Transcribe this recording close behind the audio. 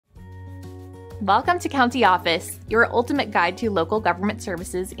Welcome to County Office, your ultimate guide to local government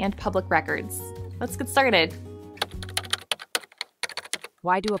services and public records. Let's get started.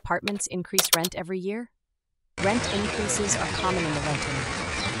 Why do apartments increase rent every year? Rent increases are common in the rental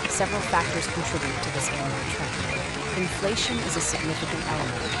market. Several factors contribute to this annual trend. Inflation is a significant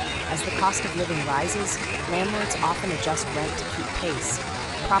element. As the cost of living rises, landlords often adjust rent to keep pace.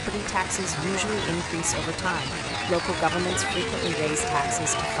 Property taxes usually increase over time. Local governments frequently raise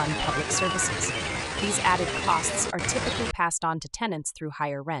taxes to fund public services. These added costs are typically passed on to tenants through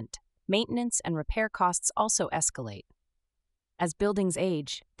higher rent. Maintenance and repair costs also escalate. As buildings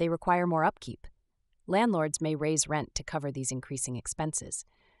age, they require more upkeep. Landlords may raise rent to cover these increasing expenses.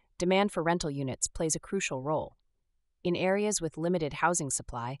 Demand for rental units plays a crucial role. In areas with limited housing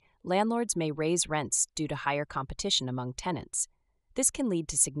supply, landlords may raise rents due to higher competition among tenants. This can lead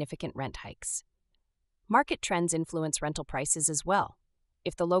to significant rent hikes. Market trends influence rental prices as well.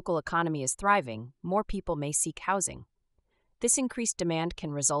 If the local economy is thriving, more people may seek housing. This increased demand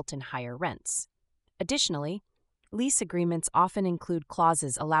can result in higher rents. Additionally, lease agreements often include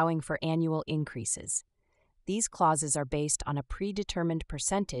clauses allowing for annual increases. These clauses are based on a predetermined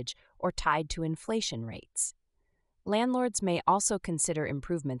percentage or tied to inflation rates. Landlords may also consider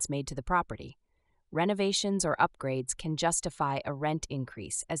improvements made to the property. Renovations or upgrades can justify a rent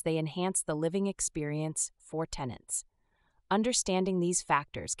increase as they enhance the living experience for tenants. Understanding these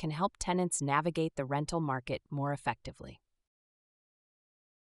factors can help tenants navigate the rental market more effectively.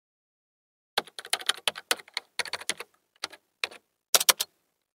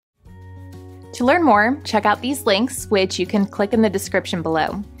 To learn more, check out these links, which you can click in the description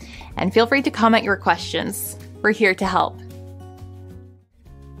below. And feel free to comment your questions. We're here to help.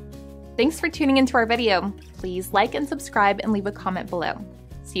 Thanks for tuning into our video. Please like and subscribe and leave a comment below.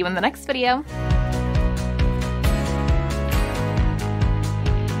 See you in the next video.